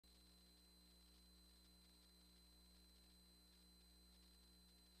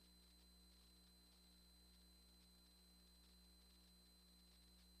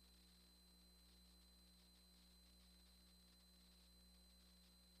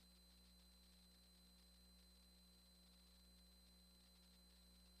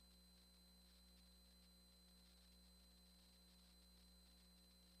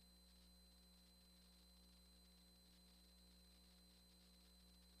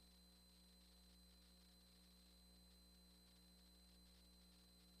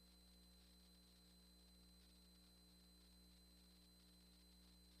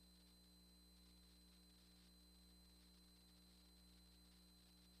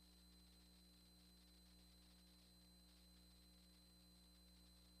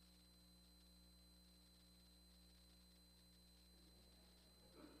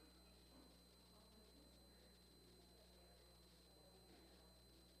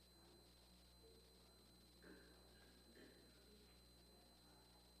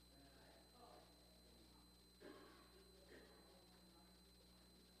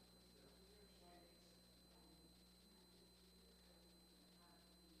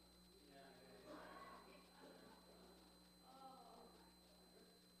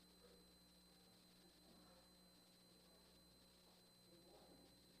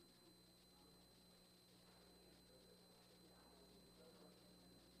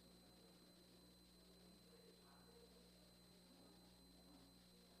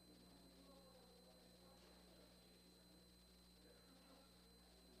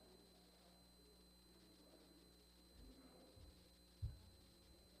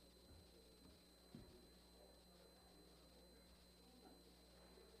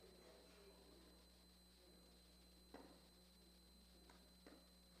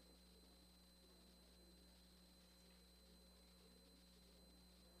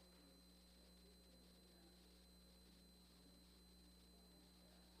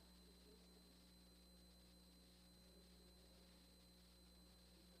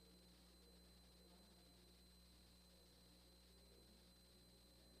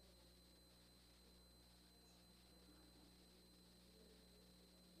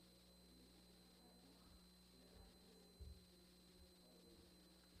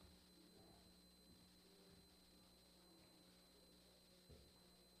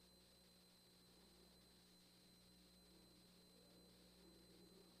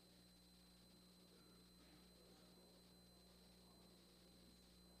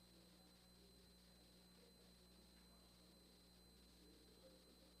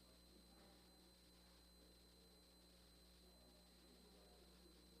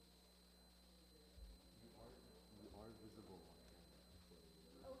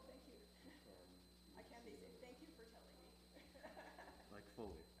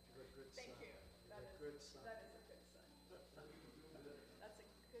good Thank son. you. You're a good son. That is a good son. That's a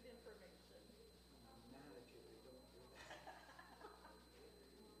good information. I'm mad at you. They don't do that.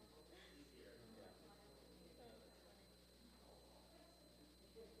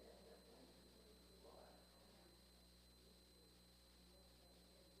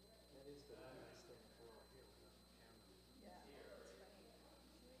 That is the one I still pour here on the camera. Yeah, it's funny.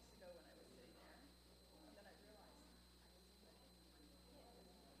 2 weeks ago when I was sitting there, and then I realized I was in the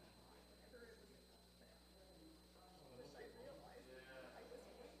whenever it was in the I wish I realized I was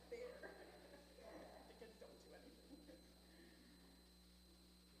right there. The kids don't do anything.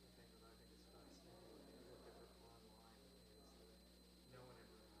 The thing that I think is fascinating when you look at it online is that no one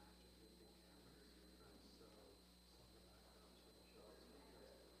ever imagined there'd be cameras. So some of the backgrounds for the shows because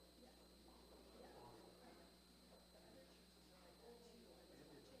Yeah. Yeah. awful. But other churches are like that too. I was watching,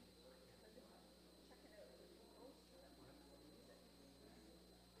 I've been checking out the videos for them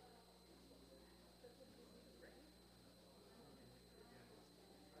What? to use it. That's what they use, right? I mean, again, it's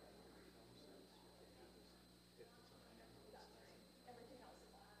film sets. What they have is if it's on camera, it's That's right. Everything else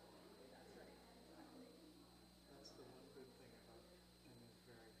is on. That's right. Exactly. that's the one good thing about, and there's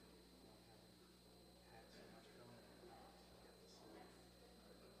very few about having had so much film in your house. You get to see. Yes.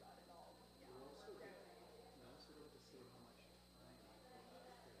 You've got it all. Yeah. You also Down. get, you also get to see how much time you put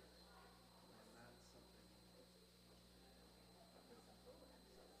into this, and that's something. It's a full access.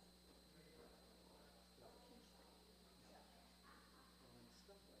 Yeah. Huge screen. Yeah. Well, and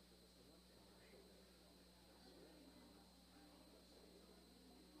stuff like this, the one commercial they were filming for this year,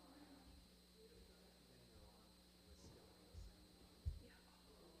 later on, it was still on the same line. Yeah.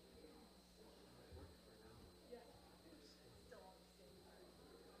 And it worked for an hour. Yeah. It was still, Still on the same line.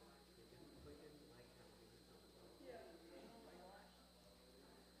 they didn't like how we were filmed. Yeah. Oh my gosh.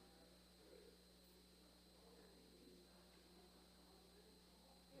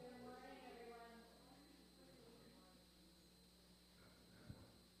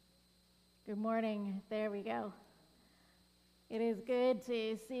 Good morning. There we go. It is good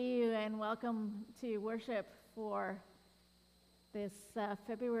to see you and welcome to worship for this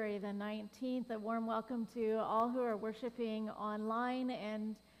February the 19th. A warm welcome to all who are worshiping online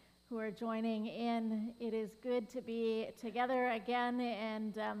and who are joining in. It is good to be together again,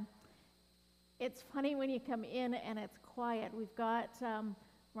 and it's funny when you come in and it's quiet. We've got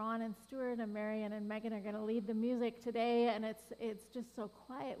Ron and Stuart and Marion and Megan are going to lead the music today, and it's just so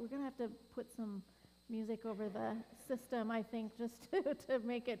quiet. We're going to have to put some music over the system, I think, just to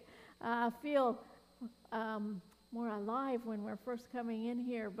make it feel more alive when we're first coming in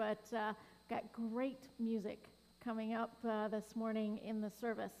here. But got great music coming up this morning in the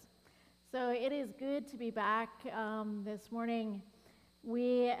service. So it is good to be back this morning.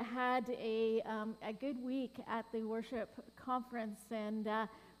 We had a good week at the worship conference, and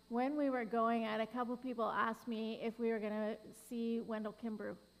when we were going, I had a couple people ask me if we were going to see Wendell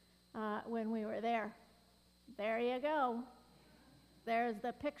Kimbrough when we were there. There you go. There's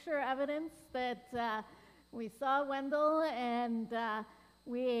the picture evidence that we saw Wendell, and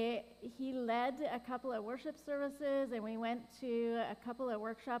he led a couple of worship services, and we went to a couple of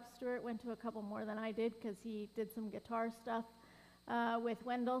workshops. Stuart went to a couple more than I did because he did some guitar stuff with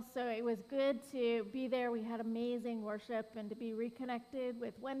Wendell, so it was good to be there. We had amazing worship and to be reconnected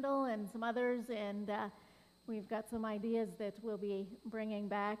with Wendell and some others, and we've got some ideas that we'll be bringing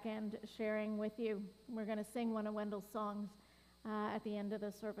back and sharing with you. We're going to sing one of Wendell's songs at the end of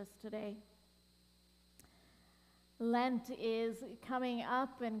the service today. Lent is coming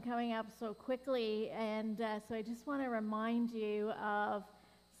up and coming up so quickly, and so I just want to remind you of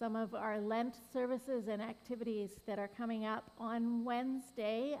some of our Lent services and activities that are coming up on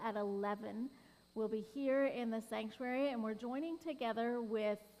Wednesday at 11. We'll be here in the sanctuary, and we're joining together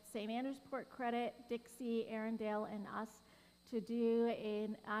with St. Andrew's Port Credit, Dixie, Arundel, and us to do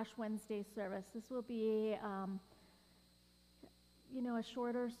an Ash Wednesday service. This will be a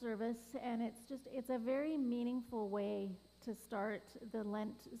shorter service, and it's a very meaningful way to start the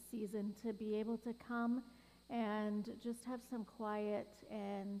Lent season, to be able to come and just have some quiet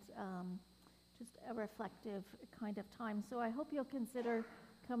and just a reflective kind of time. So I hope you'll consider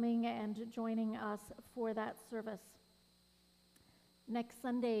coming and joining us for that service. Next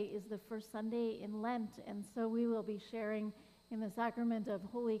Sunday is the first Sunday in Lent, and so we will be sharing in the sacrament of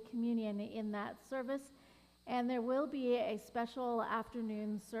Holy Communion in that service. And there will be a special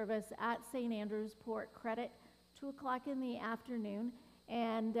afternoon service at St. Andrew's Port Credit, 2 o'clock in the afternoon.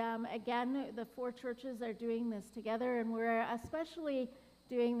 And again, the four churches are doing this together, and we're especially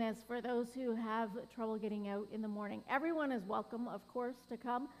doing this for those who have trouble getting out in the morning. Everyone is welcome, of course, to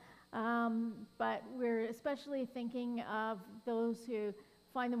come, but we're especially thinking of those who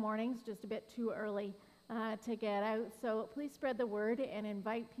find the mornings just a bit too early to get out. So please spread the word and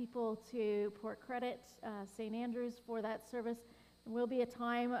invite people to Port Credit, St. Andrews for that service. There will be a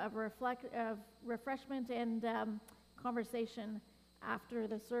time of refreshment and conversation after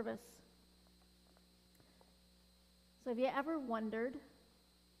the service. So have you ever wondered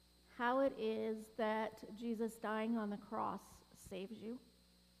how it is that Jesus dying on the cross saves you?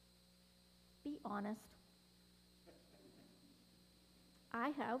 Be honest. I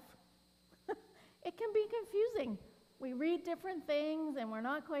have. It can be confusing. We read different things and we're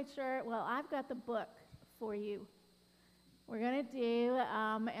not quite sure. Well, I've got the book for you. We're going to do,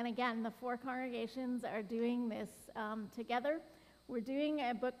 and again, the 4 congregations are doing this together. We're doing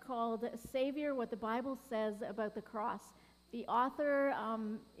a book called Savior, What the Bible Says About the Cross. The author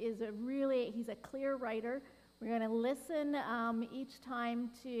he's a clear writer. We're going to listen each time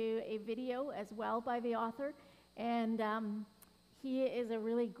to a video as well by the author, and he is a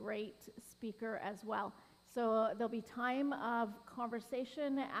really great speaker as well. So there'll be time of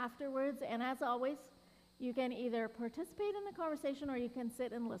conversation afterwards, and as always, you can either participate in the conversation or you can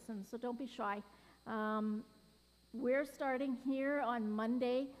sit and listen, so don't be shy. We're starting here on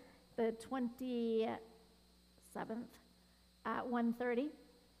Monday, the 27th at 1:30.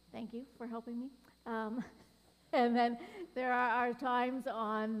 Thank you for helping me. And then there are times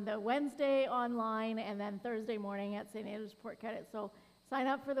on the Wednesday online and then Thursday morning at St. Andrews Port Credit. So sign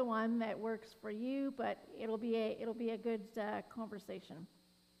up for the one that works for you, but it'll be a good conversation.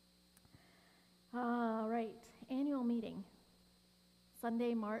 All right, annual meeting,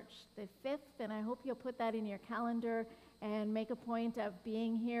 Sunday, March the 5th, and I hope you'll put that in your calendar and make a point of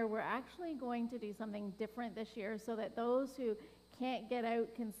being here. We're actually going to do something different this year so that those who can't get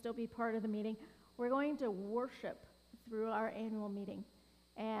out can still be part of the meeting. We're going to worship through our annual meeting,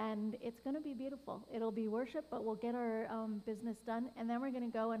 and it's going to be beautiful. It'll be worship, but we'll get our business done, and then we're going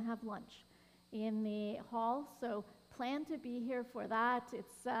to go and have lunch in the hall. So plan to be here for that.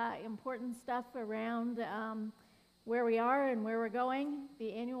 It's important stuff around where we are and where we're going.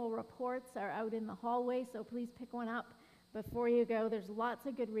 The annual reports are out in the hallway, so please pick one up before you go. There's lots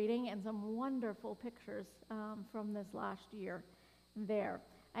of good reading and some wonderful pictures from this last year there.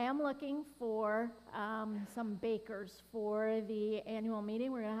 I am looking for some bakers for the annual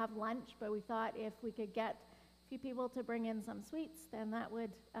meeting. We're going to have lunch, but we thought if we could get a few people to bring in some sweets, then that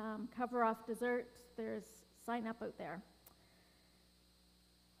would cover off dessert. There's sign up out there.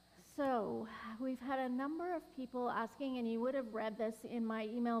 So we've had a number of people asking, and you would have read this in my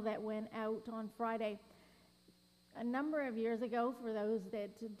email that went out on Friday. A number of years ago, for those that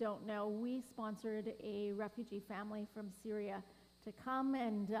don't know, we sponsored a refugee family from Syria to come,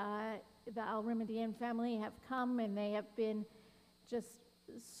 and the Al-Ramadan family have come, and they have been just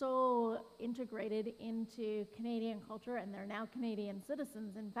so integrated into Canadian culture, and they're now Canadian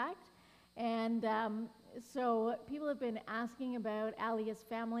citizens, in fact. And so people have been asking about Alia's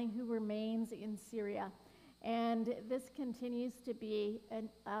family, who remains in Syria, and this continues to be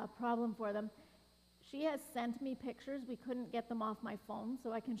a problem for them. She has sent me pictures. We couldn't get them off my phone,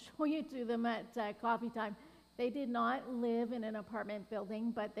 so I can show you to them at coffee time. They did not live in an apartment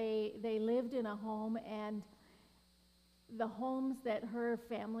building, but they lived in a home, and the homes that her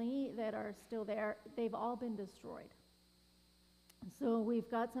family that are still there, they've all been destroyed. So we've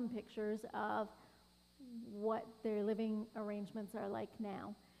got some pictures of what their living arrangements are like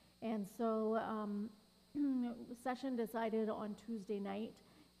now. And so session decided on Tuesday night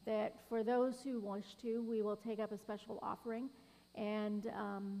that for those who wish to, we will take up a special offering and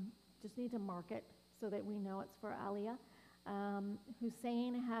just need to mark it so that we know it's for Alia.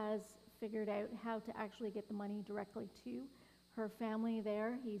 Hussein has figured out how to actually get the money directly to her family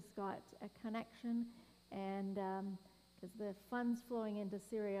there. He's got a connection, and because the funds flowing into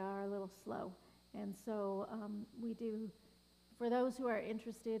Syria are a little slow. And so we do, for those who are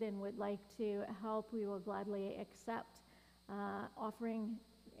interested and would like to help, we will gladly accept offering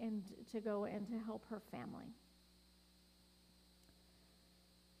and to go and to help her family.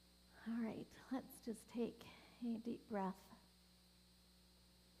 All right, let's just take a deep breath.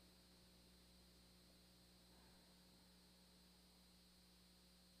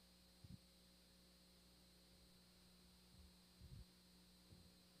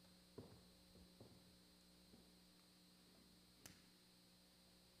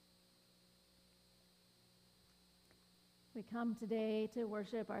 We come today to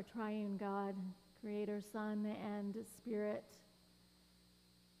worship our triune God, Creator, Son, and Spirit.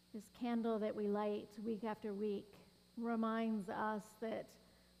 This candle that we light week after week reminds us that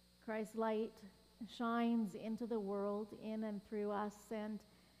Christ's light shines into the world, in and through us, and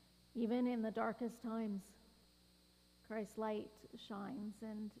even in the darkest times, Christ's light shines,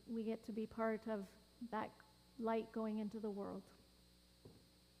 and we get to be part of that light going into the world.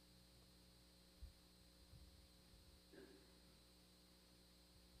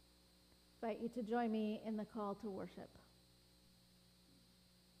 I invite you to join me in the call to worship.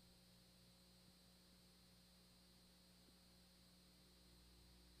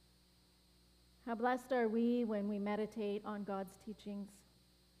 How blessed are we when we meditate on God's teachings.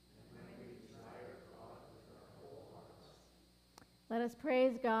 And when we desire God with our whole hearts. Let us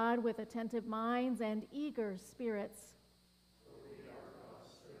praise God with attentive minds and eager spirits. For we are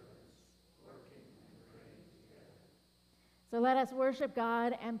God's servants, working and praying together. So let us worship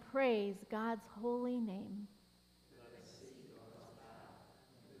God and praise God's holy name. Let us seek God's path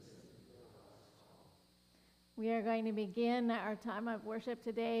and listen for God's call. We are going to begin our time of worship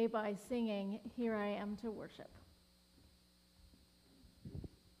today by singing, "Here I Am to Worship."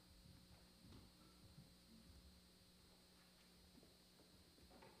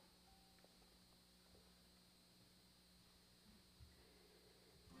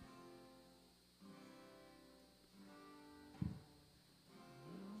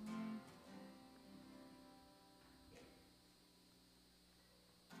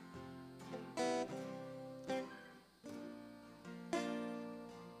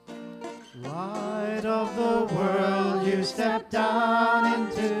 Light of the world, you step down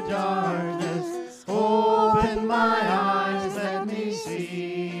into darkness. Open my eyes, let me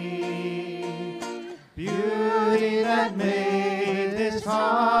see beauty that made this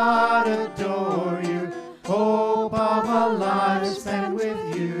heart adore you. Hope of a life spent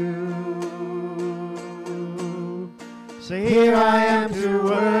with you. So here I am to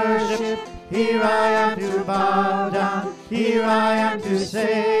worship. Here I am to bow down. Here I am to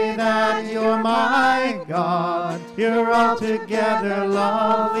say that you're my God. You're altogether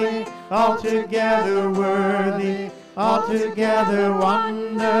lovely, altogether worthy, altogether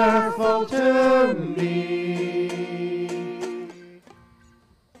wonderful to me.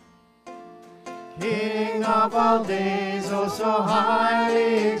 King of all days, oh so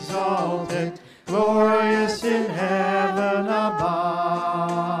highly exalted, glorious in heaven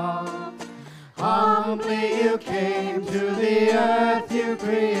above. Humbly you came to the earth you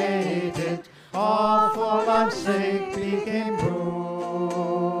created, all for love's sake became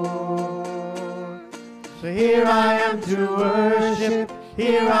poor. So here I am to worship,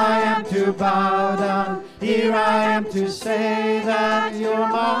 here I am to bow down, here I am to say that you're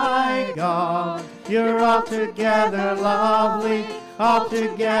my God. You're altogether lovely,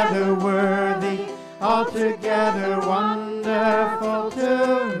 altogether worthy, altogether wonderful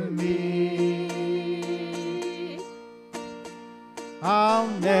to me. I'll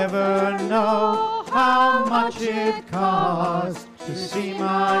never know how much it cost to see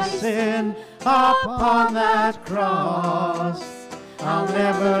my sin upon that cross. I'll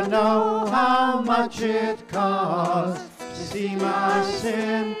never know how much it cost to see my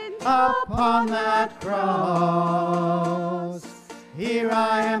sin upon that cross. Here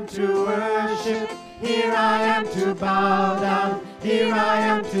I am to worship, here I am to bow down, here I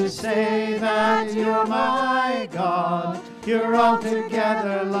am to say that you're my God. You're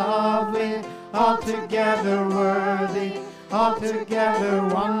altogether lovely, altogether worthy, altogether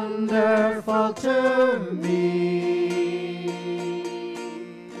wonderful to me.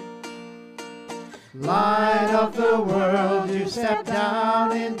 Light of the world, you step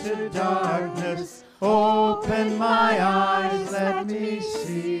down into darkness. Open my eyes, let me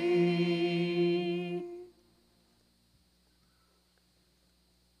see.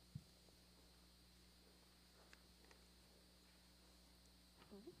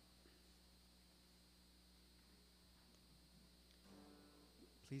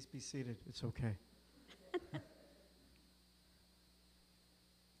 Please be seated. It's okay.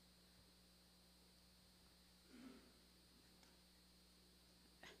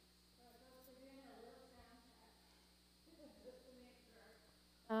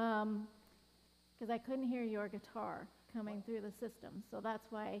 Because I couldn't hear your guitar coming through the system, so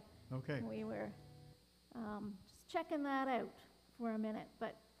that's why we were just checking that out for a minute.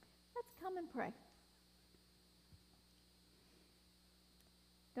 But let's come and pray.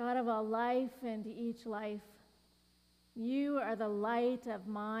 God of all life and each life, you are the light of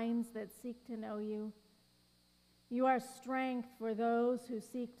minds that seek to know you. You are strength for those who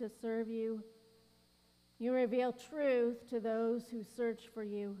seek to serve you. You reveal truth to those who search for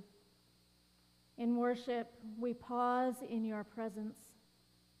you. In worship, we pause in your presence,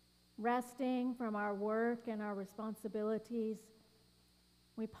 resting from our work and our responsibilities.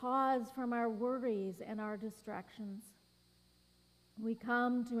 We pause from our worries and our distractions. We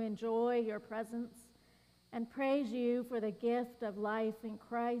come to enjoy your presence and praise you for the gift of life in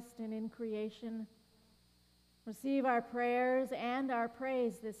Christ and in creation. Receive our prayers and our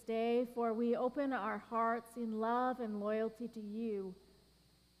praise this day, for we open our hearts in love and loyalty to you,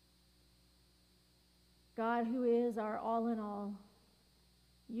 God, who is our all in all.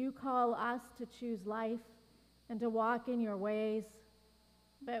 You call us to choose life and to walk in your ways,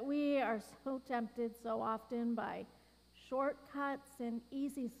 but we are so tempted so often by shortcuts and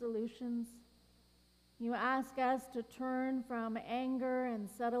easy solutions. You ask us to turn from anger and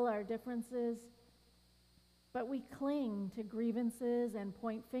settle our differences, but we cling to grievances and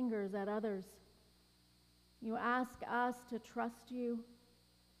point fingers at others. You ask us to trust you,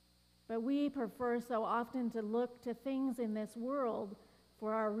 but we prefer so often to look to things in this world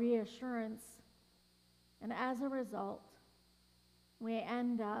for our reassurance, and as a result, we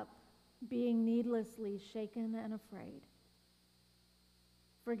end up being needlessly shaken and afraid.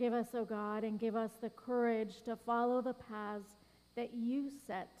 Forgive us, O God, and give us the courage to follow the paths that you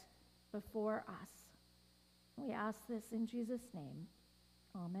set before us. We ask this in Jesus' name.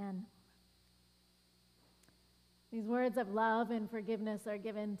 Amen. These words of love and forgiveness are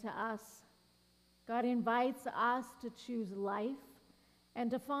given to us. God invites us to choose life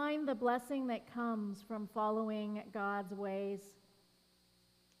and to find the blessing that comes from following God's ways.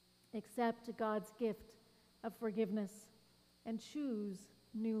 Accept God's gift of forgiveness and choose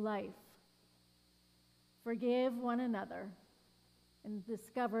new life. Forgive one another and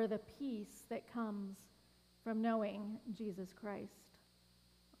discover the peace that comes from knowing Jesus Christ.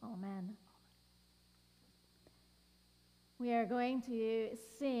 Amen. We are going to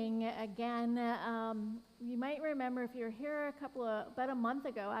sing again. You might remember if you're here about a month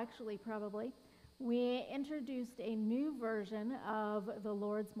ago, actually, probably, we introduced a new version of The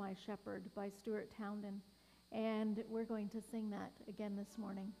Lord's My Shepherd by Stuart Townsend, and we're going to sing that again this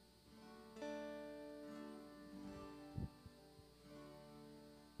morning.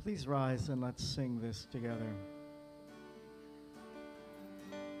 Please rise and let's sing this together.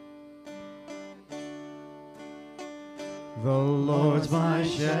 The Lord's my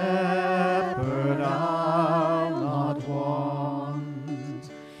shepherd, I'll not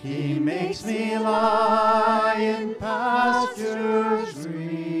want. He makes me lie in pastures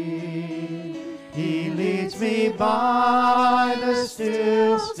green. He leads me by the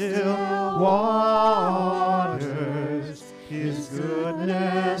still, still waters. His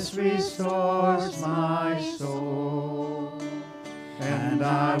goodness restores my soul. And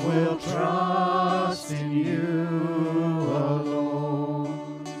I will trust in you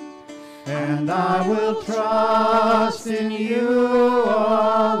alone. And I will trust in you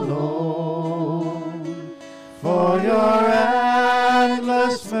alone. For your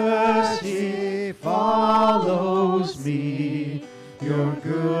endless mercy follows me. Your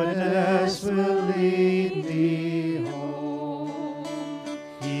goodness will lead me home.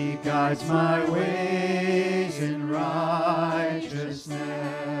 He guides my ways in righteousness,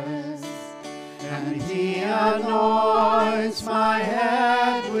 and he anoints my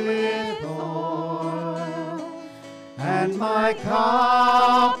head with oil, and my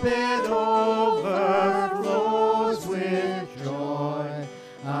cup it overflows with joy.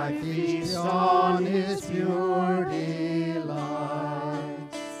 I feast on his pure delights,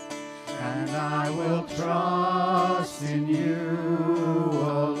 and I will trust in you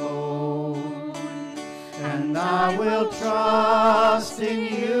alone. And I will trust in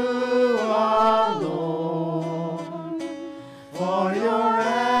you alone. For your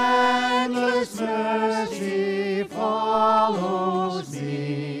endless mercy follows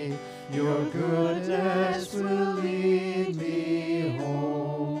me. Your goodness will lead me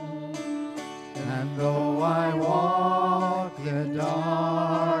home. And though I walk the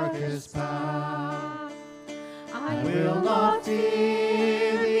darkest path, I will not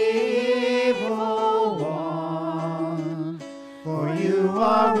fear the evil one. For you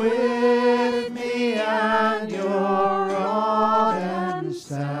are with me, and your rod and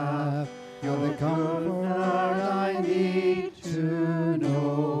staff, you're the comfort I need to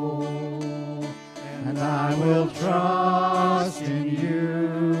know. And I will trust in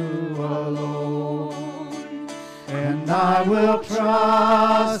you alone. And I will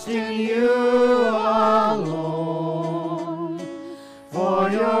trust in you alone. For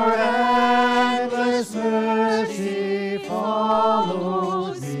your endless mercy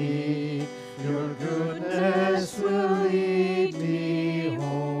follows me. Your goodness will lead me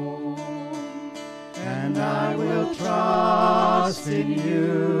home. And I will trust in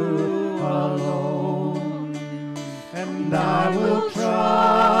you alone. And I will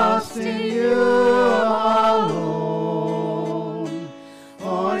trust in you alone.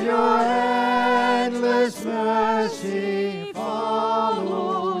 For your endless mercy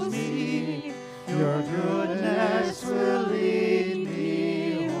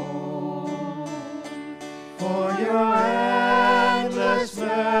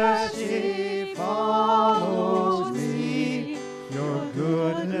your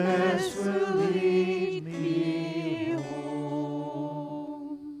goodness will lead me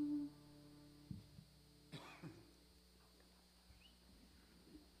home.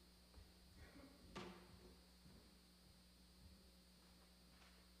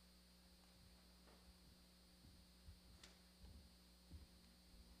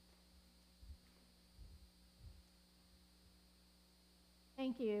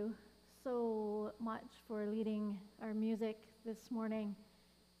 Thank you so much for leading our music this morning.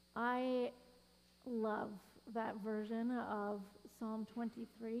 I love that version of Psalm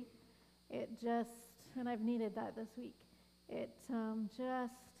 23. It just, and I've needed that this week, it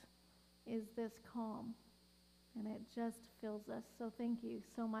just is this calm, and it just fills us. So thank you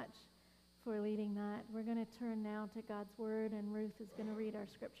so much for leading that. We're going to turn now to God's Word, and Ruth is going to read our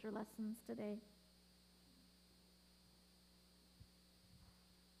scripture lessons today.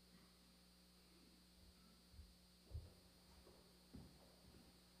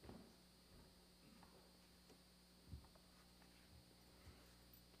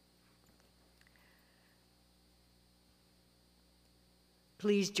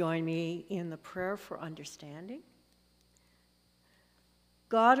 Please join me in the prayer for understanding.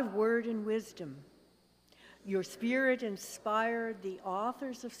 God of word and wisdom, your Spirit inspired the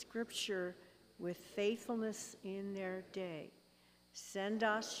authors of Scripture with faithfulness in their day. Send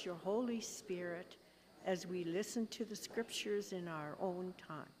us your Holy Spirit as we listen to the Scriptures in our own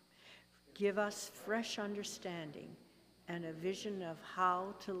time. Give us fresh understanding and a vision of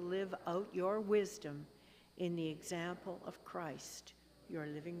how to live out your wisdom in the example of Christ, your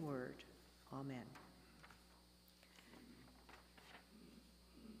living word. Amen.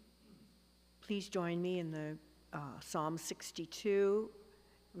 Please join me in the Psalm 62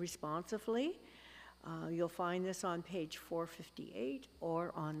 responsively. You'll find this on page 458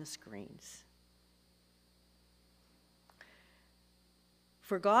 or on the screens.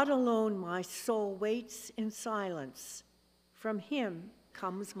 For God alone my soul waits in silence. From him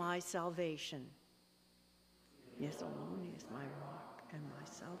comes my salvation. Yes, alone is my rock and my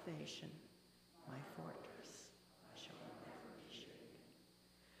salvation, my fortress, I shall never be shaken.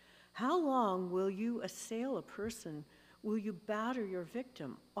 How long will you assail a person? Will you batter your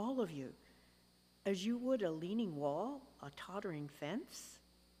victim, all of you, as you would a leaning wall, a tottering fence?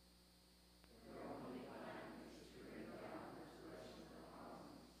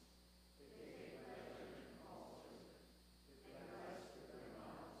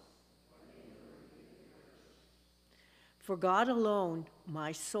 For God alone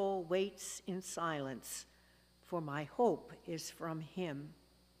my soul waits in silence, for my hope is from him.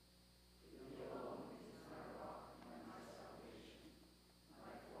 He alone is my rock and my salvation,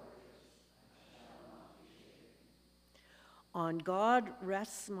 my fortress, I shall not be shaken. On God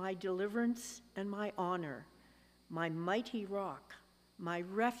rests my deliverance and my honor. My mighty rock, my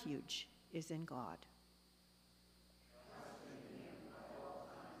refuge is in God.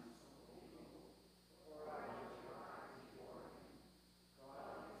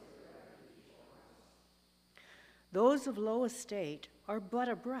 Those of low estate are but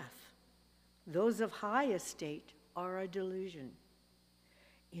a breath. Those of high estate are a delusion.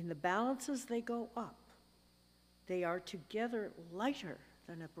 In the balances they go up. They are together lighter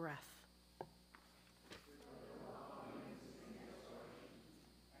than a breath.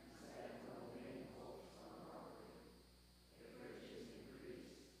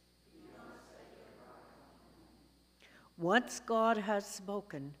 Once God has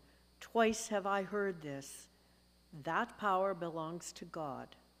spoken, twice have I heard this. That power belongs to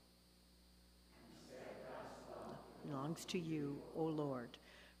God. Belongs to you, O Lord,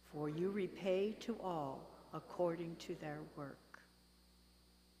 for you repay to all according to their work.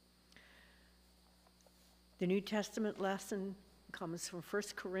 The New Testament lesson comes from 1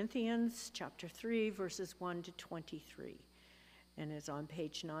 Corinthians chapter 3, verses 1 to 23, and is on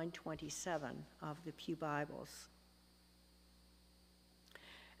page 927 of the Pew Bibles.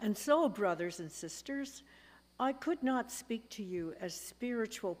 And so, brothers and sisters, I could not speak to you as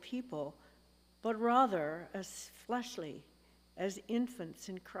spiritual people, but rather as fleshly, as infants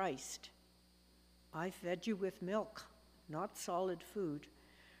in Christ. I fed you with milk, not solid food,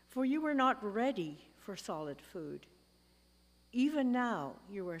 for you were not ready for solid food. Even now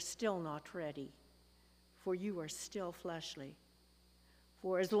you are still not ready, for you are still fleshly.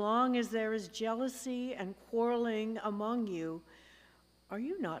 For as long as there is jealousy and quarreling among you, are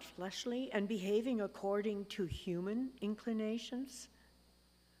you not fleshly and behaving according to human inclinations?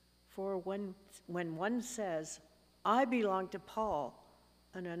 For when one says, I belong to Paul,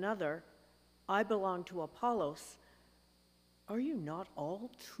 and another, I belong to Apollos, are you not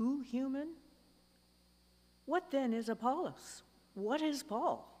all too human? What then is Apollos? What is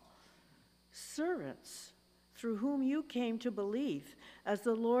Paul? Servants, through whom you came to believe, as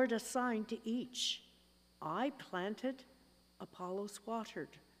the Lord assigned to each. I planted, Apollos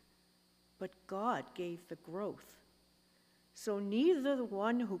watered, but God gave the growth. So neither the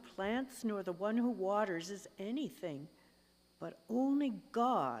one who plants nor the one who waters is anything, but only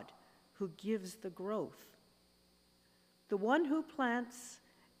God who gives the growth. The one who plants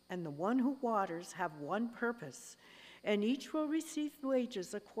and the one who waters have one purpose, and each will receive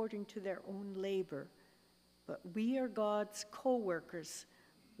wages according to their own labor. But we are God's co-workers,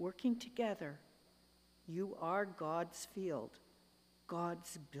 working together. You are God's field,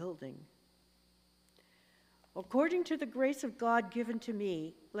 God's building. According to the grace of God given to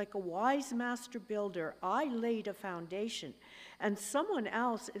me, like a wise master builder, I laid a foundation, and someone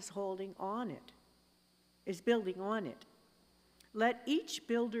else is building on it. Let each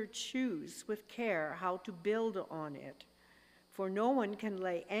builder choose with care how to build on it, for no one can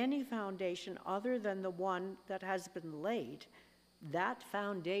lay any foundation other than the one that has been laid. That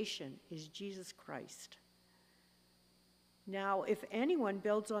foundation is Jesus Christ. Now, if anyone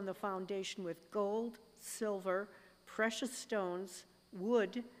builds on the foundation with gold, silver, precious stones,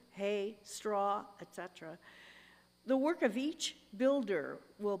 wood, hay, straw, etc., the work of each builder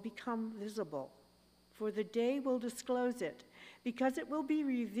will become visible, for the day will disclose it, because it will be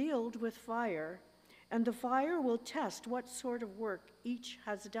revealed with fire, and the fire will test what sort of work each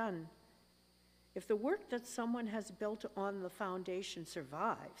has done. If the work that someone has built on the foundation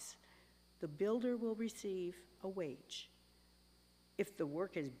survives, the builder will receive a wage. If the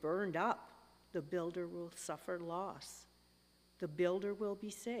work is burned up, the builder will suffer loss. The builder will be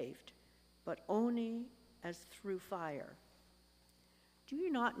saved, but only as through fire. Do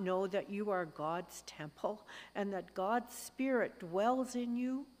you not know that you are God's temple and that God's Spirit dwells in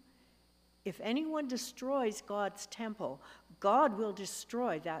you? If anyone destroys God's temple, God will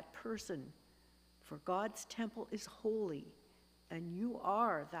destroy that person. For God's temple is holy, and you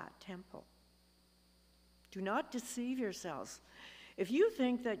are that temple. Do not deceive yourselves. If you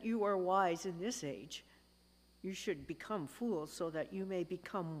think that you are wise in this age, you should become fools so that you may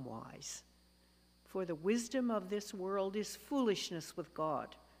become wise. For the wisdom of this world is foolishness with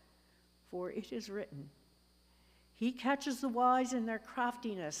God. For it is written, He catches the wise in their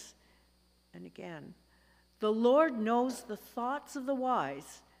craftiness. And again, the Lord knows the thoughts of the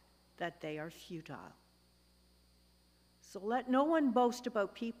wise, that they are futile. So let no one boast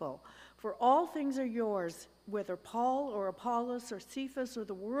about people, for all things are yours, whether Paul or Apollos or Cephas or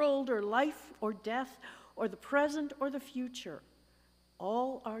the world or life or death or the present or the future.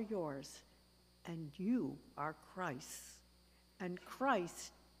 All are yours, and you are Christ's, and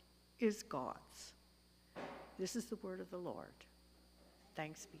Christ is God's. This is the word of the Lord.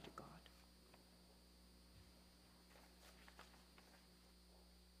 Thanks be to God.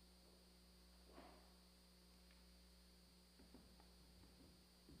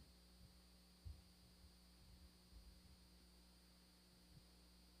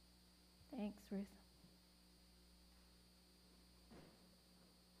 Thanks, Ruth.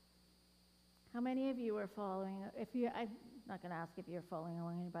 How many of you are following? I'm not going to ask if you're following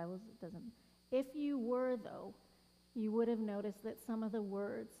along in your Bibles. It doesn't. If you were, though, you would have noticed that some of the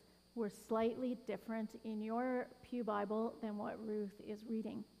words were slightly different in your Pew Bible than what Ruth is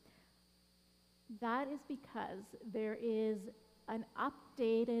reading. That is because there is an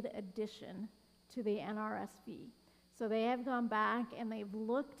updated edition to the NRSV. So they have gone back and they've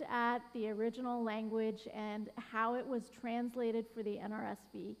looked at the original language and how it was translated for the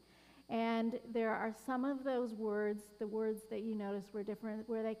NRSV. And there are some of those words, the words that you noticed were different,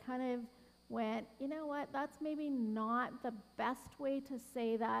 where they kind of went, you know what, that's maybe not the best way to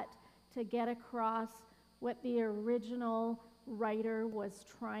say that to get across what the original writer was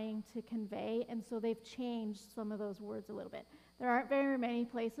trying to convey. And so they've changed some of those words a little bit. There aren't very many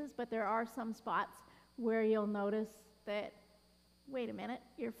places, but there are some spots where you'll notice that, wait a minute,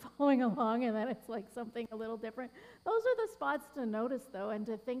 you're following along and then it's like something a little different. Those are the spots to notice, though, and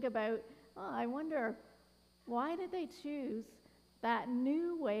to think about, I wonder, why did they choose that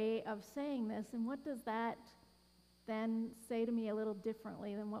new way of saying this, and what does that then say to me a little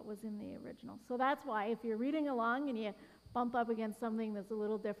differently than what was in the original? So that's why if you're reading along and you bump up against something that's a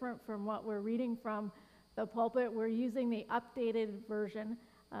little different from what we're reading from the pulpit, we're using the updated version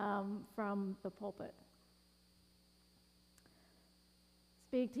from the pulpit.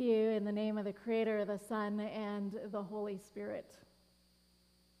 Speak to you in the name of the Creator, the Son, and the Holy Spirit.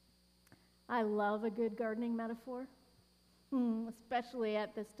 I love a good gardening metaphor, especially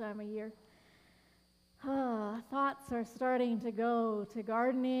at this time of year. Thoughts are starting to go to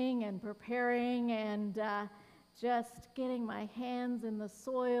gardening and preparing, and just getting my hands in the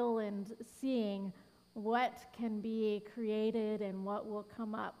soil and seeing what can be created and what will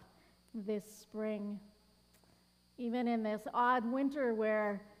come up this spring. Even in this odd winter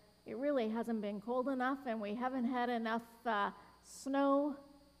where it really hasn't been cold enough and we haven't had enough snow,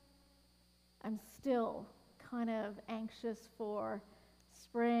 I'm still kind of anxious for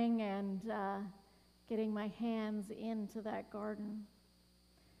spring and getting my hands into that garden.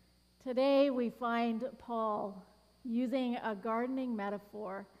 Today we find Paul using a gardening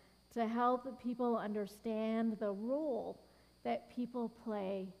metaphor to help people understand the role that people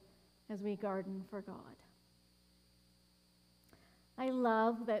play as we garden for God. I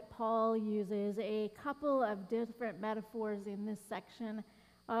love that Paul uses a couple of different metaphors in this section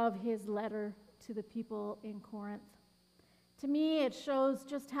of his letter to the people in Corinth. To me, it shows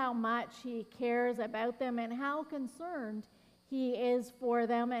just how much he cares about them and how concerned he is for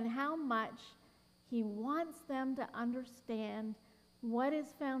them and how much he wants them to understand what is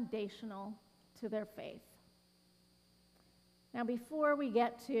foundational to their faith. Now, before we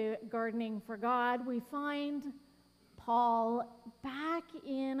get to gardening for God, we find Paul back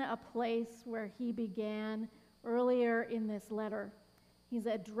in a place where he began earlier in this letter. He's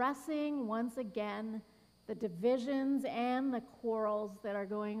addressing once again the divisions and the quarrels that are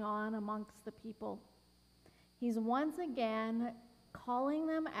going on amongst the people. He's once again calling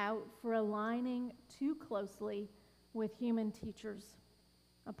them out for aligning too closely with human teachers,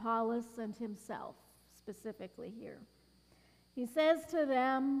 Apollos and himself specifically here. He says to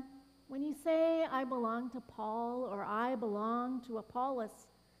them, when you say, I belong to Paul or I belong to Apollos,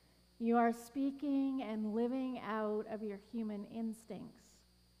 you are speaking and living out of your human instincts.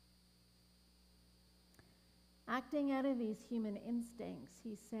 Acting out of these human instincts,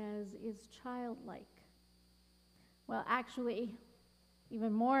 he says, is childlike. Well, actually,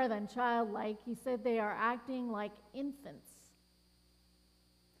 even more than childlike, he said they are acting like infants.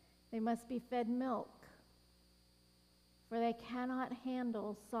 They must be fed milk, for they cannot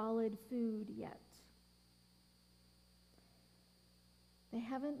handle solid food yet. They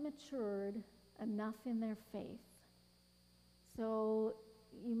haven't matured enough in their faith. So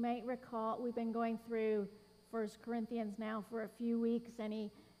you might recall, we've been going through 1 Corinthians now for a few weeks, and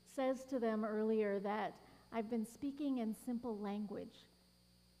he says to them earlier that I've been speaking in simple language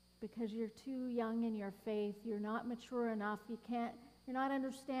because you're too young in your faith, you're not mature enough, you're not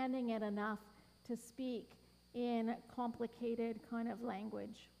understanding it enough to speak in complicated kind of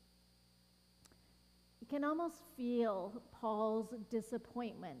language. You can almost feel Paul's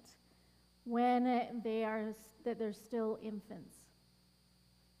disappointment when they're still infants.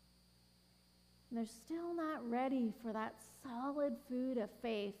 And they're still not ready for that solid food of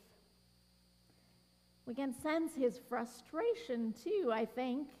faith. We can sense his frustration too, I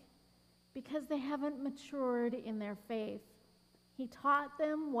think, because they haven't matured in their faith. He taught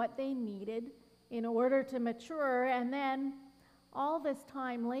them what they needed in order to mature, and then all this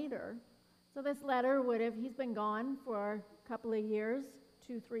time later, so this letter he's been gone for a couple of years,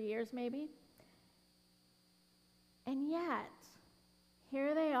 2-3 years maybe, and yet,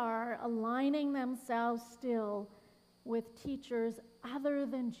 here they are aligning themselves still with teachers other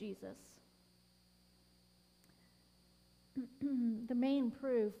than Jesus. The main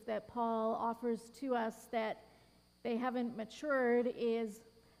proof that Paul offers to us that they haven't matured is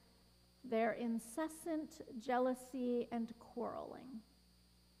their incessant jealousy and quarreling.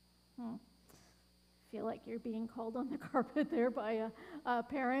 Feel like you're being called on the carpet there by a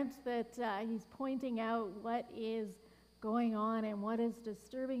parent that he's pointing out what is going on and what is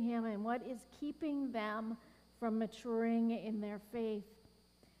disturbing him and what is keeping them from maturing in their faith.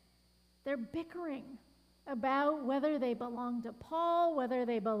 They're bickering about whether they belong to Paul, whether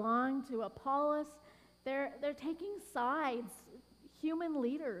they belong to Apollos. They're taking sides, human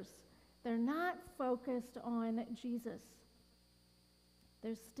leaders. They're not focused on Jesus.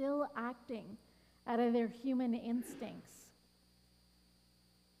 They're still acting out of their human instincts.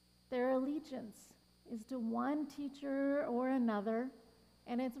 Their allegiance is to one teacher or another,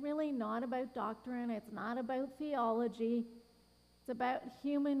 and it's really not about doctrine, it's not about theology, it's about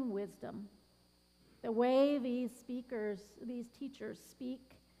human wisdom. The way these teachers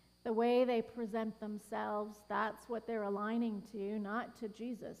speak, the way they present themselves, that's what they're aligning to, not to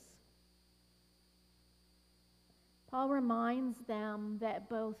Jesus. Paul reminds them that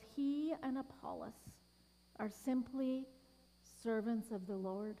both he and Apollos are simply servants of the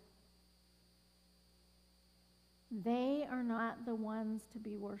Lord. They are not the ones to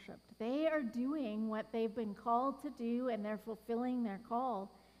be worshipped. They are doing what they've been called to do, and they're fulfilling their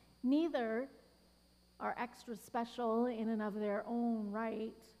call. Neither are extra special in and of their own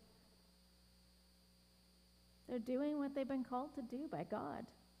right. They're doing what they've been called to do by God.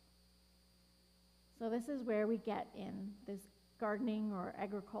 So this is where we get in this gardening or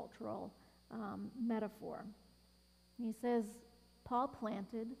agricultural metaphor. He says, Paul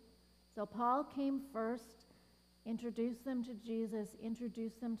planted. So Paul came first, introduced them to Jesus,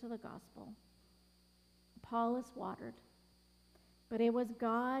 introduced them to the gospel. Apollos watered. But it was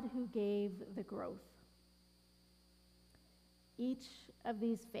God who gave the growth. Each of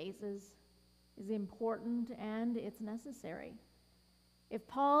these phases is important and it's necessary. If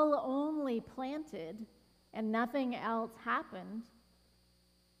Paul only planted and nothing else happened,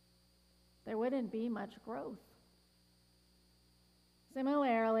 there wouldn't be much growth.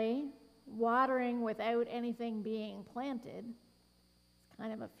 Similarly, watering without anything being planted is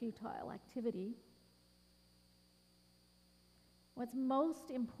kind of a futile activity. What's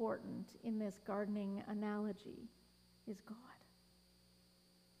most important in this gardening analogy is God.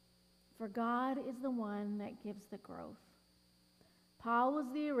 For God is the one that gives the growth. Paul was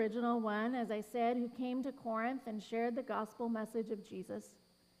the original one, as I said, who came to Corinth and shared the gospel message of Jesus.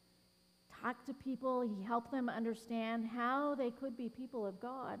 Talked to people, he helped them understand how they could be people of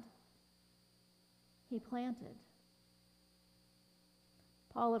God. He planted.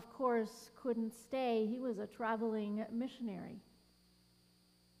 Paul, of course, couldn't stay. He was a traveling missionary.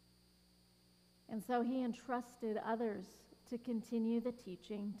 And so he entrusted others to continue the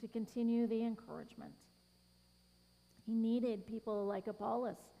teaching, to continue the encouragement. He needed people like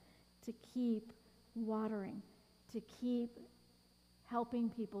Apollos to keep watering, to keep helping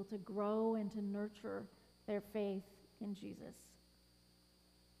people to grow and to nurture their faith in Jesus.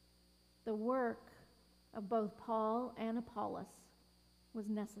 The work of both Paul and Apollos was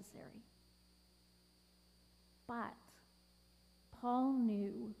necessary. But Paul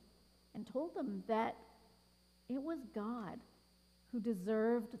knew and told them that it was God who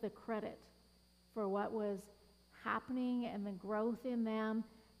deserved the credit for what was happening and the growth in them,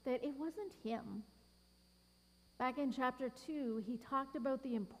 that it wasn't him. Back in chapter 2, he talked about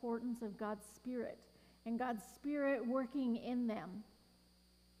the importance of God's Spirit and God's Spirit working in them.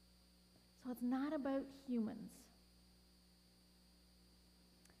 So it's not about humans.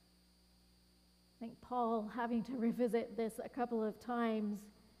 I think Paul, having to revisit this a couple of times,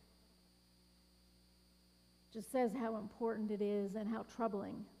 just says how important it is and how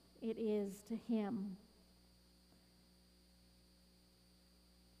troubling it is to him.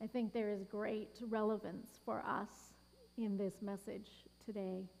 I think there is great relevance for us in this message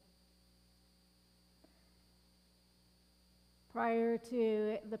today. Prior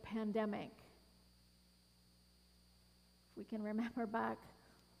to the pandemic, if we can remember back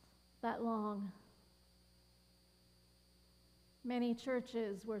that long, many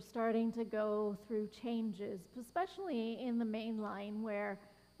churches were starting to go through changes, especially in the main line where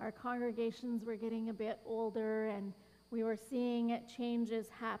our congregations were getting a bit older and we were seeing changes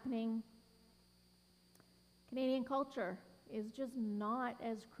happening. Canadian culture is just not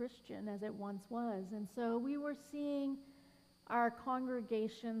as Christian as it once was, and so we were seeing our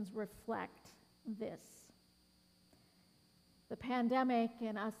congregations reflect this. The pandemic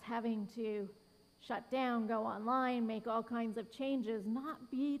and us having to shut down, go online, make all kinds of changes,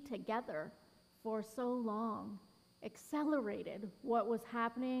 not be together for so long, accelerated what was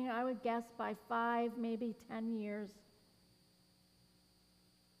happening, I would guess, by 5, maybe 10 years.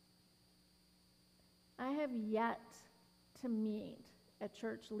 I have yet to meet a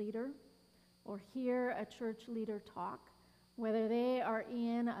church leader or hear a church leader talk, whether they are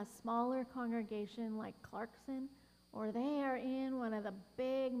in a smaller congregation like Clarkson or they are in one of the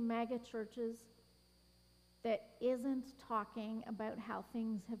big mega churches, that isn't talking about how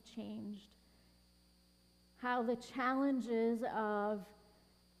things have changed, how the challenges of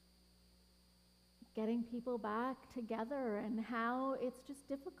getting people back together and how it's just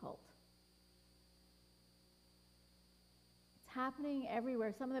difficult. It's happening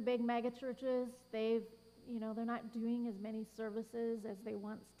everywhere. Some of the big mega churches, they're not doing as many services as they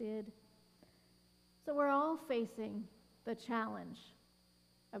once did. So we're all facing the challenge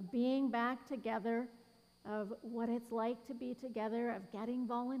of being back together, of what it's like to be together, of getting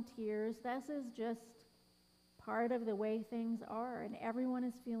volunteers. This is just part of the way things are, and everyone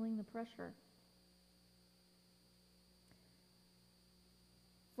is feeling the pressure.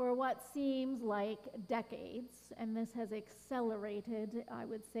 For what seems like decades, and this has accelerated, I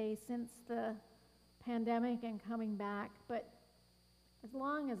would say, since the pandemic and coming back, but as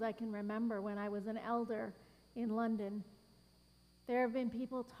long as I can remember when I was an elder in London, there have been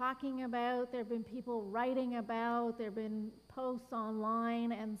people talking about, there have been people writing about, there have been posts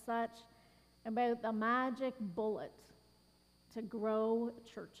online and such about the magic bullet to grow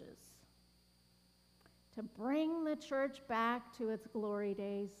churches. to bring the church back to its glory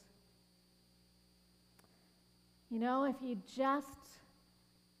days. You know, if you just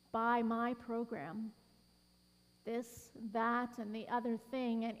buy my program, this, that, and the other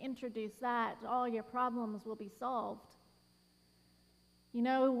thing, and introduce that, all your problems will be solved. You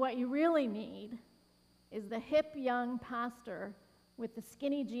know, what you really need is the hip young pastor with the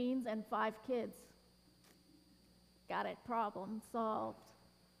skinny jeans and 5 kids. Got it, problem solved.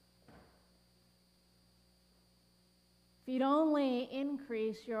 If you'd only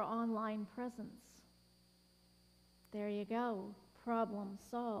increase your online presence, there you go, problem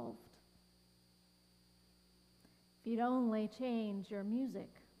solved. If you'd only change your music,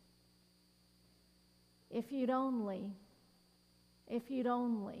 if you'd only,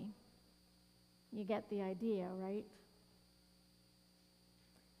 you get the idea, right?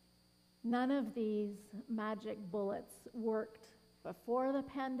 None of these magic bullets worked before the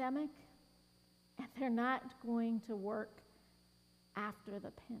pandemic, and they're not going to work after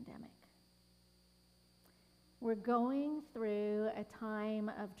the pandemic. We're going through a time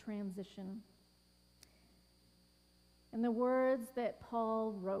of transition. And the words that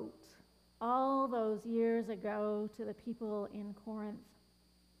Paul wrote all those years ago to the people in Corinth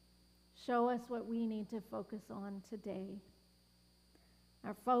show us what we need to focus on today.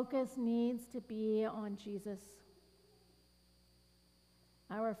 Our focus needs to be on Jesus.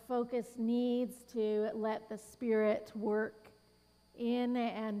 Our focus needs to let the Spirit work in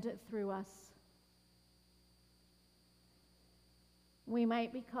and through us. We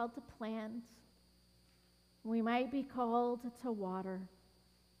might be called to plant. We might be called to water.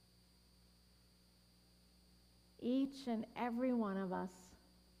 Each and every one of us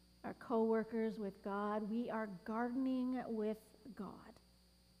are co-workers with God. We are gardening with God.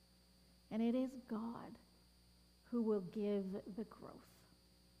 And it is God who will give the growth.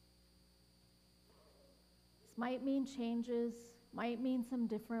 This might mean changes, might mean some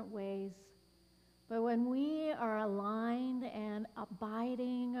different ways, but when we are aligned and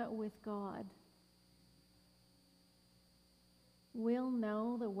abiding with God, we'll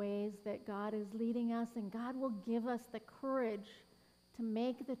know the ways that God is leading us, and God will give us the courage to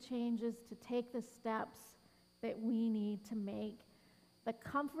make the changes, to take the steps that we need to make. The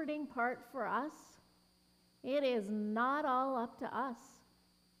comforting part for us, it is not all up to us.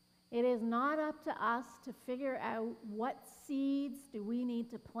 It is not up to us to figure out what seeds do we need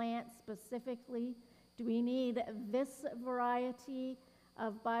to plant specifically. Do we need this variety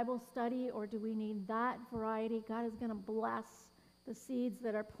of Bible study, or do we need that variety? God is going to bless the seeds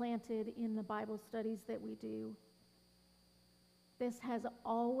that are planted in the Bible studies that we do. This has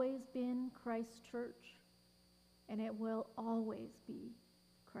always been Christ's church, and it will always be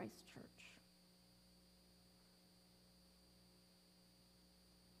Christ's church.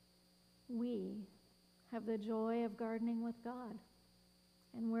 We have the joy of gardening with God,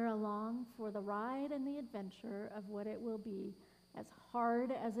 and we're along for the ride and the adventure of what it will be, as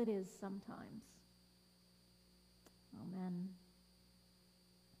hard as it is sometimes. Amen.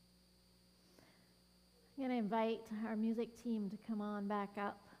 I'm going to invite our music team to come on back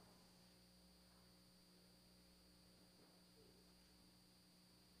up.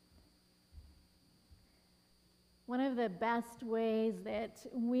 One of the best ways that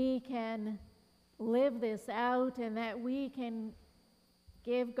we can live this out and that we can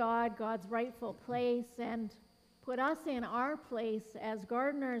give God God's rightful place and put us in our place as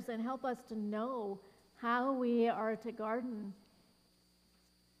gardeners and help us to know how we are to garden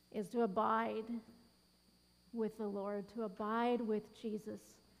is to abide with the Lord, to abide with Jesus,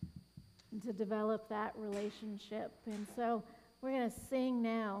 and to develop that relationship. And so we're going to sing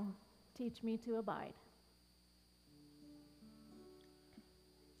now, Teach Me to Abide.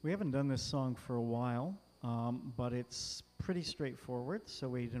 We haven't done this song for a while, but it's pretty straightforward, so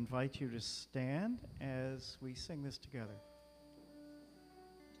we'd invite you to stand as we sing this together.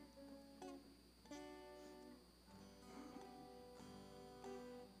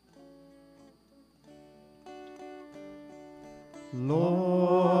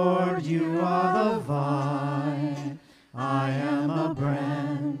 Lord, you are the vine, I am a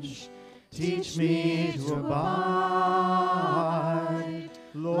branch. Teach me to abide.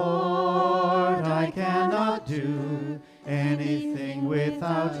 Lord, I cannot do anything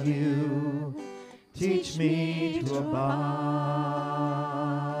without you. Teach me to abide.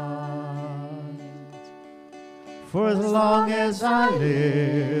 For as long as I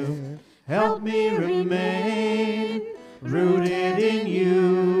live, help me remain rooted in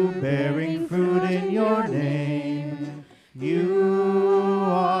you, bearing fruit in your name. You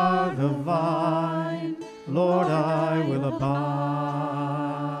are the vine, Lord, I will abide.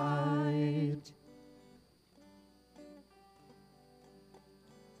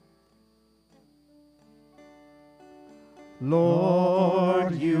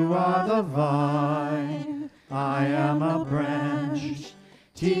 Lord, you are the vine, I am a branch.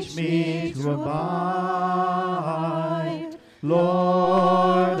 Teach me to abide.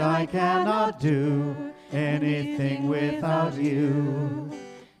 Lord, I cannot do anything without you.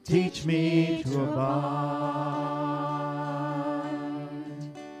 Teach me to abide.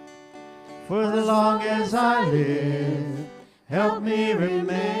 For as long as I live, help me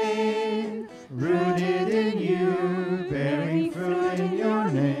remain rooted in you, bearing fruit in your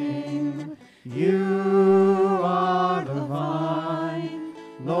name. You are the vine,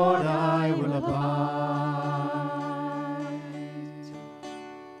 Lord, I will abide.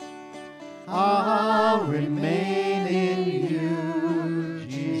 I'll remain in you,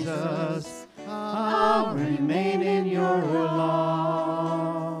 Jesus. I'll remain in your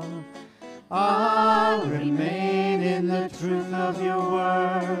law. I'll remain in the truth of your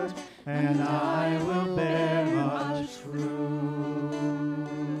word, and I will bear much fruit.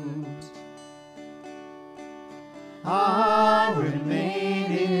 I'll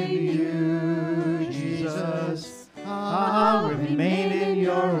remain in you, Jesus. I'll remain in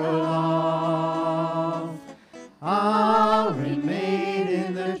your love. I'll remain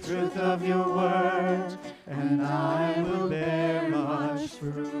in the truth of your word, and I will bear much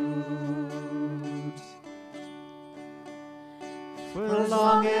fruit. For as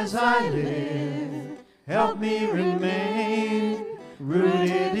long as I live, help me remain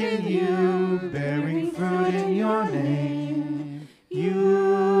rooted in you, bearing fruit in your name.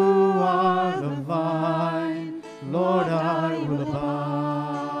 You are the vine, Lord, I will abide.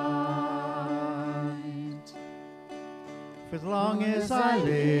 For as long as I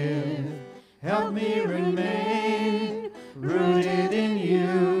live, help me remain rooted in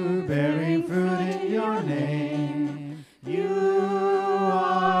you, bearing fruit in your name. You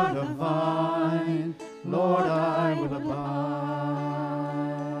are the vine, Lord, I will abide.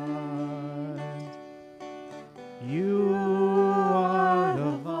 You are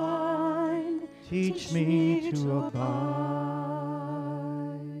the vine, teach me to abide.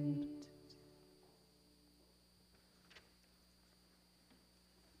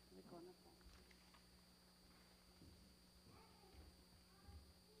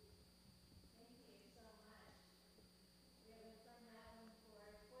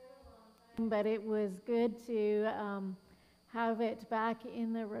 But it was good to have it back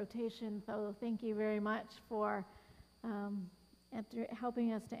in the rotation. So thank you very much for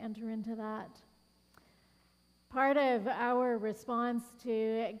helping us to enter into that. Part of our response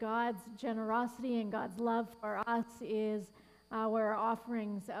to God's generosity and God's love for us is our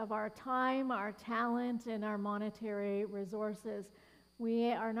offerings of our time, our talent, and our monetary resources.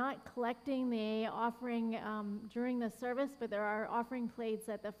 We are not collecting the offering during the service, but there are offering plates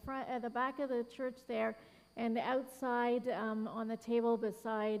at the front, at the back of the church there, and outside on the table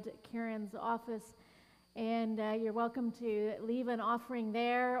beside Karen's office. And you're welcome to leave an offering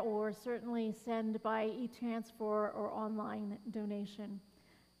there, or certainly send by e-transfer or online donation.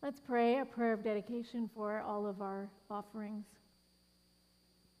 Let's pray a prayer of dedication for all of our offerings.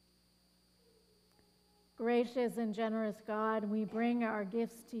 Gracious and generous God, we bring our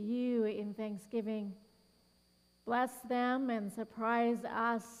gifts to you in thanksgiving. Bless them and surprise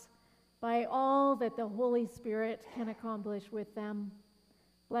us by all that the Holy Spirit can accomplish with them.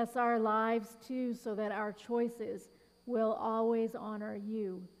 Bless our lives too, so that our choices will always honor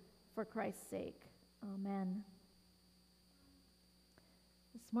you for Christ's sake. Amen.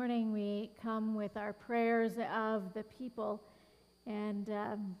 This morning we come with our prayers of the people, and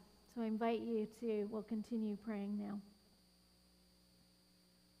so I invite you we'll continue praying now.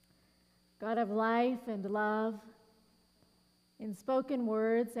 God of life and love, in spoken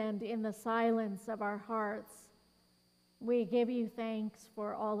words and in the silence of our hearts, we give you thanks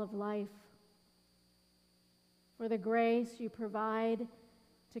for all of life, for the grace you provide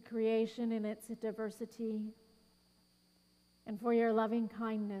to creation in its diversity, and for your loving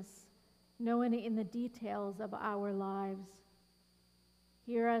kindness known in the details of our lives.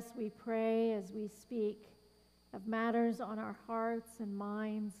 Hear us, we pray, as we speak of matters on our hearts and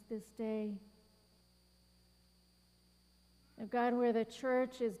minds this day. And God, where the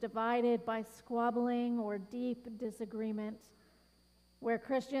church is divided by squabbling or deep disagreement, where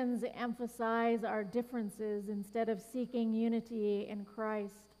Christians emphasize our differences instead of seeking unity in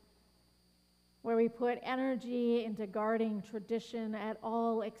Christ, where we put energy into guarding tradition at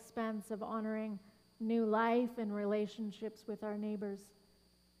all expense of honoring new life and relationships with our neighbors.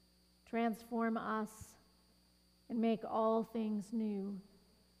 Transform us and make all things new.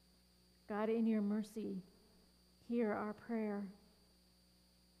 God, in your mercy, hear our prayer.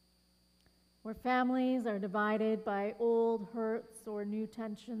 where families are divided by old hurts or new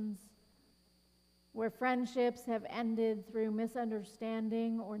tensions, where friendships have ended through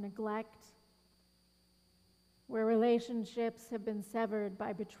misunderstanding or neglect, where relationships have been severed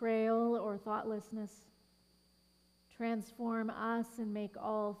by betrayal or thoughtlessness. Transform us and make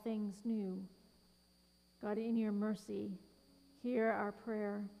all things new. God, in your mercy, hear our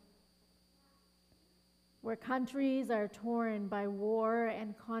prayer. Where countries are torn by war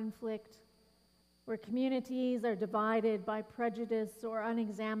and conflict, where communities are divided by prejudice or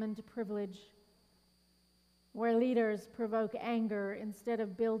unexamined privilege, where leaders provoke anger instead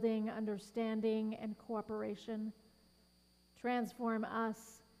of building understanding and cooperation. Transform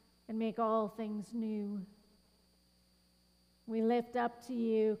us and make all things new. We lift up to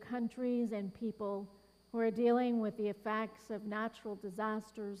you countries and people who are dealing with the effects of natural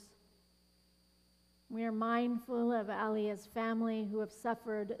disasters. We are mindful of Alia's family who have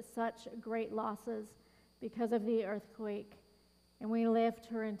suffered such great losses because of the earthquake, and we lift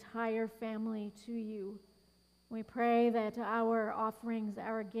her entire family to you. We pray that our offerings,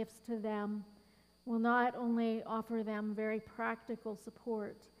 our gifts to them, will not only offer them very practical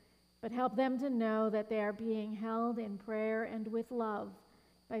support, but help them to know that they are being held in prayer and with love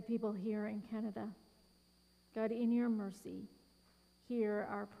by people here in Canada. God, in your mercy, hear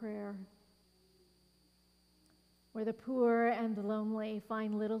our prayer. Where the poor and lonely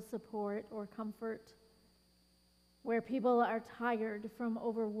find little support or comfort, where people are tired from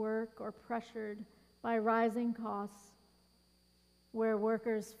overwork or pressured by rising costs, where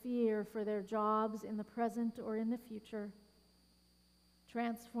workers fear for their jobs in the present or in the future.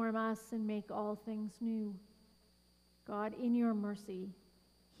 Transform us and make all things new. God, in your mercy,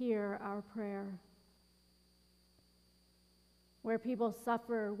 hear our prayer. Where people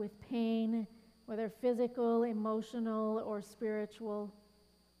suffer with pain, whether physical, emotional, or spiritual,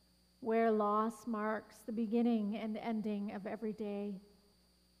 where loss marks the beginning and ending of every day,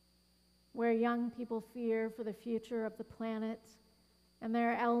 where young people fear for the future of the planet, and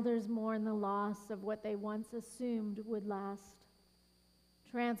their elders mourn the loss of what they once assumed would last.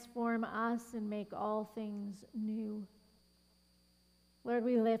 Transform us and make all things new. Lord,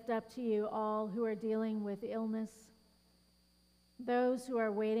 we lift up to you all who are dealing with illness, those who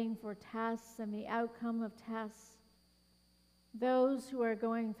are waiting for tests and the outcome of tests, those who are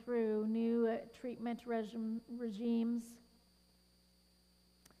going through new treatment regimes.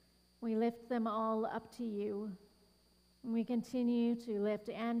 We lift them all up to you. And we continue to lift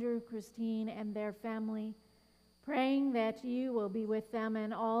Andrew, Christine, and their family, praying that you will be with them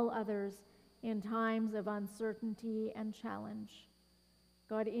and all others in times of uncertainty and challenge.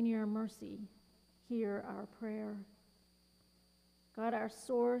 God, in your mercy, hear our prayer. God, our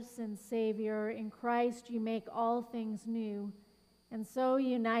source and Savior, in Christ you make all things new, and so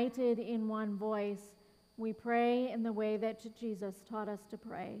united in one voice, we pray in the way that Jesus taught us to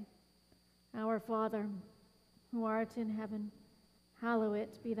pray. Our Father, who art in heaven,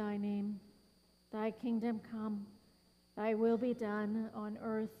 hallowed be thy name. Thy kingdom come, thy will be done on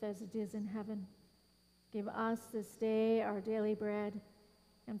earth as it is in heaven. Give us this day our daily bread,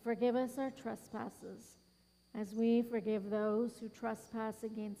 and forgive us our trespasses, as we forgive those who trespass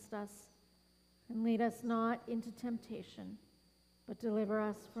against us. And lead us not into temptation, but deliver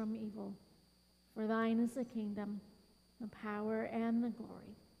us from evil. For thine is the kingdom, the power, and the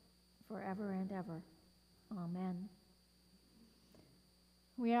glory, forever and ever. Amen.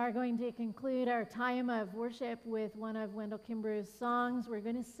 We are going to conclude our time of worship with one of Wendell Kimbrough's songs. We're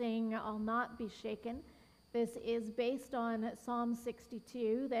going to sing I'll Not Be Shaken. This is based on Psalm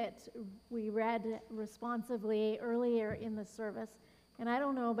 62 that we read responsively earlier in the service. And I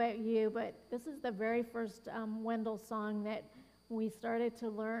don't know about you, but this is the very first Wendell song that we started to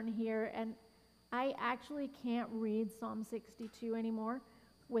learn here. And I actually can't read Psalm 62 anymore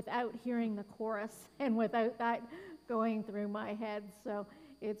without hearing the chorus and without that going through my head. So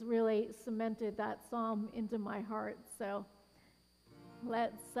it's really cemented that psalm into my heart. So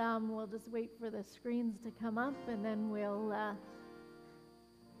we'll just wait for the screens to come up, and then we'll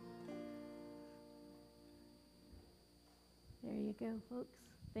there you go, folks.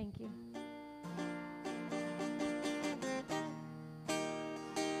 Thank you.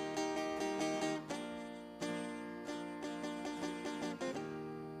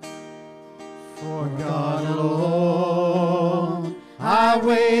 For God alone, I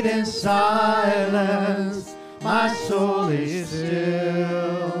wait in silence. My soul is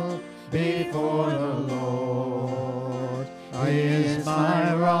still before the Lord. He is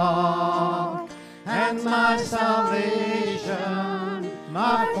my rock and my salvation,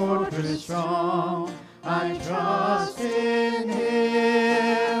 my fortress strong. I trust in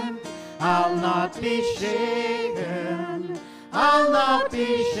him. I'll not not be shaken, I'll not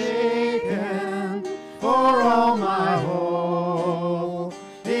be shaken, for all my hope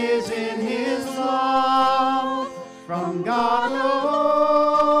is in his love. From God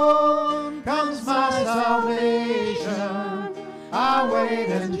alone comes my salvation. I wait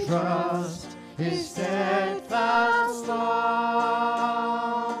and trust his steadfast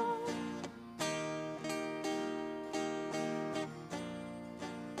love.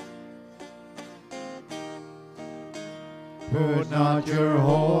 Put not your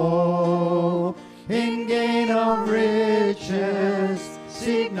hope in gain of riches,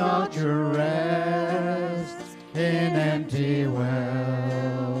 seek not your rest in empty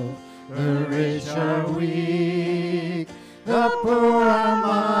wealth. The rich are weak, the poor are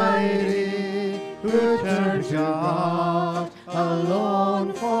mighty, who turn to God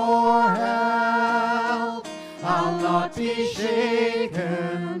alone for help. I'll not be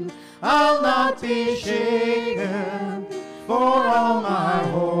shaken, I'll not be shaken, for all my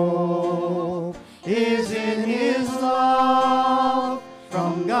hope is in his love.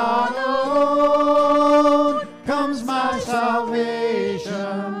 From God alone comes my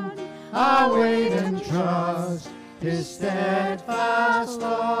salvation. I wait and trust his steadfast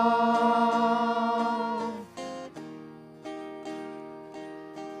love.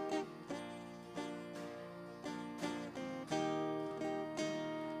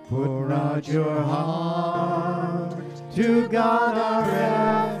 Pour out your heart to God our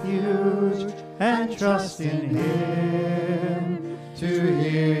refuge, and trust in him to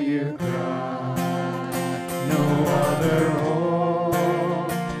hear you cry. No other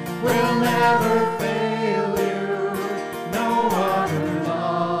hope will never fail you, no other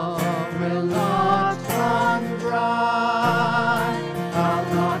love will not run dry. I'll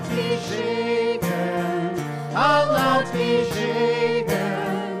not be shaken, I'll not be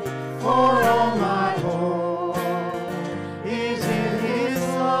shaken, for all my hope is in his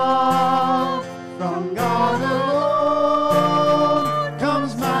love. From God alone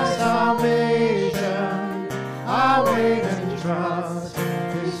comes my salvation. I wait and trust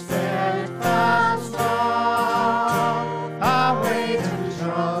his steadfast love. I wait and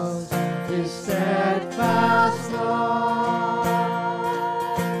trust his steadfast love.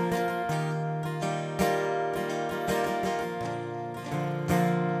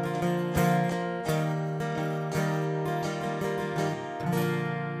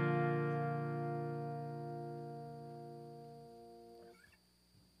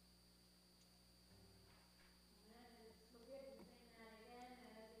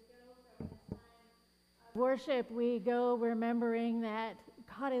 Worship, we go remembering that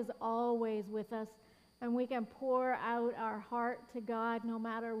God is always with us, and we can pour out our heart to God no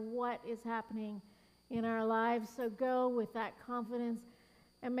matter what is happening in our lives. So go with that confidence,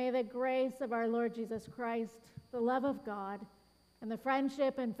 and may the grace of our Lord Jesus Christ, the love of God, and the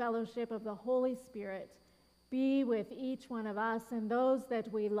friendship and fellowship of the Holy Spirit be with each one of us and those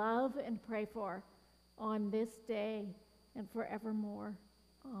that we love and pray for on this day and forevermore.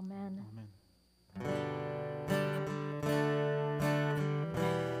 Amen. Amen.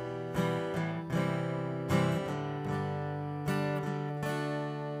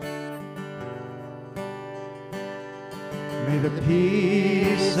 May the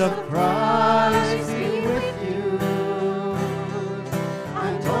peace of Christ